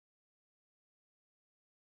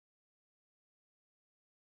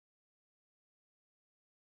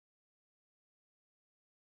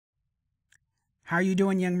How are you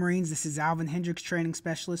doing, Young Marines? This is Alvin Hendricks, Training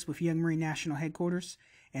Specialist with Young Marine National Headquarters,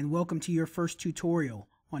 and welcome to your first tutorial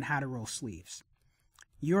on how to roll sleeves.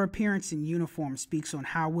 Your appearance in uniform speaks on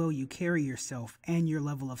how well you carry yourself and your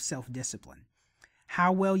level of self-discipline.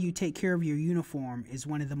 How well you take care of your uniform is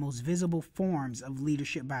one of the most visible forms of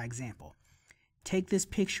leadership by example. Take this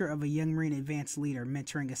picture of a Young Marine Advanced leader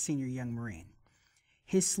mentoring a senior Young Marine.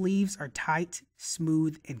 His sleeves are tight,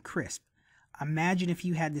 smooth, and crisp. Imagine if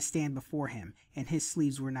you had to stand before him and his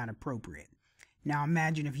sleeves were not appropriate. Now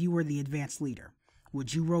imagine if you were the advanced leader.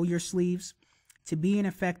 Would you roll your sleeves? To be an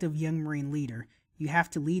effective Young Marine leader, you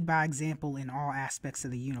have to lead by example in all aspects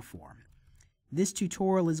of the uniform. This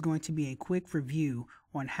tutorial is going to be a quick review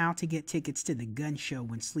on how to get tickets to the gun show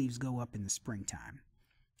when sleeves go up in the springtime.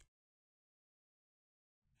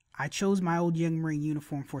 I chose my old Young Marine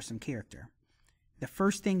uniform for some character. The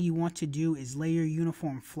first thing you want to do is lay your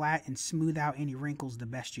uniform flat and smooth out any wrinkles the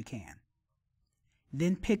best you can.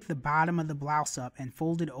 Then pick the bottom of the blouse up and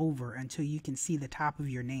fold it over until you can see the top of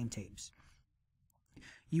your name tapes.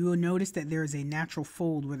 You will notice that there is a natural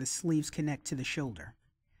fold where the sleeves connect to the shoulder.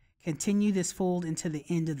 Continue this fold into the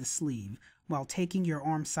end of the sleeve while taking your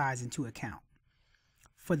arm size into account.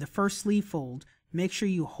 For the first sleeve fold, make sure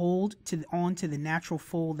you hold on to the natural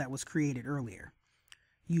fold that was created earlier.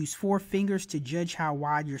 Use 4 fingers to judge how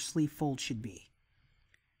wide your sleeve fold should be.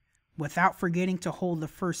 Without forgetting to hold the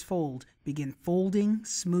first fold, begin folding,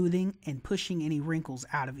 smoothing, and pushing any wrinkles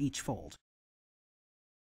out of each fold.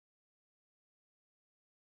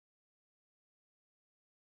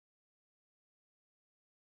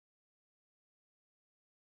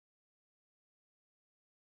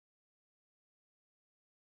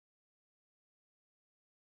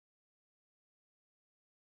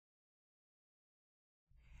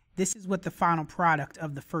 This is what the final product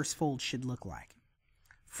of the first fold should look like.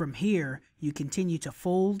 From here, you continue to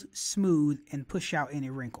fold, smooth, and push out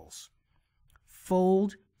any wrinkles.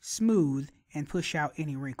 Fold, smooth, and push out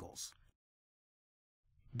any wrinkles.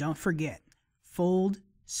 Don't forget, fold,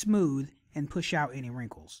 smooth, and push out any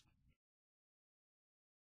wrinkles.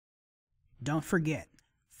 Don't forget,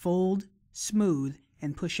 fold, smooth,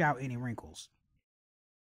 and push out any wrinkles.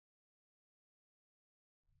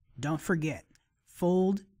 Don't forget,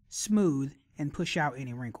 fold, smooth, and push out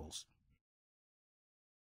any wrinkles.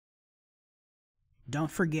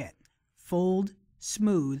 Don't forget, fold,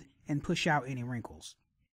 smooth, and push out any wrinkles.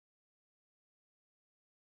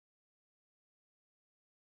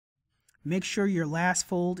 Make sure your last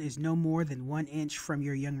fold is no more than 1 inch from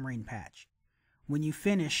your Young Marine patch. When you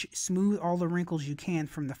finish, smooth all the wrinkles you can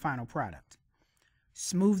from the final product.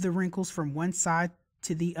 Smooth the wrinkles from one side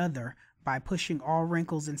to the other by pushing all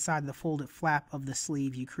wrinkles inside the folded flap of the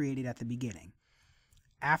sleeve you created at the beginning.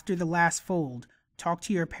 After the last fold, talk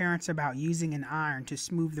to your parents about using an iron to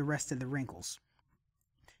smooth the rest of the wrinkles.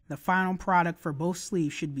 The final product for both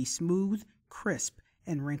sleeves should be smooth, crisp,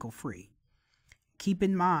 and wrinkle-free. Keep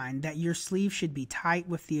in mind that your sleeve should be tight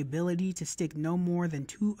with the ability to stick no more than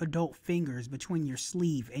 2 adult fingers between your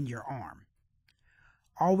sleeve and your arm.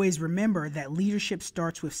 Always remember that leadership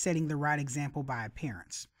starts with setting the right example by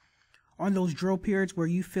appearance. On those drill periods where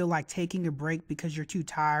you feel like taking a break because you're too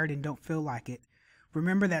tired and don't feel like it,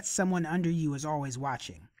 remember that someone under you is always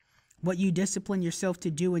watching. What you discipline yourself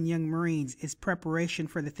to do in Young Marines is preparation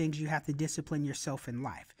for the things you have to discipline yourself in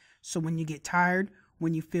life. So when you get tired,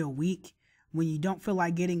 when you feel weak, when you don't feel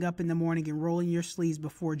like getting up in the morning and rolling your sleeves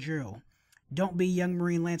before drill, don't be Young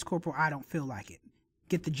Marine Lance Corporal, I don't feel like it.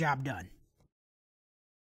 Get the job done.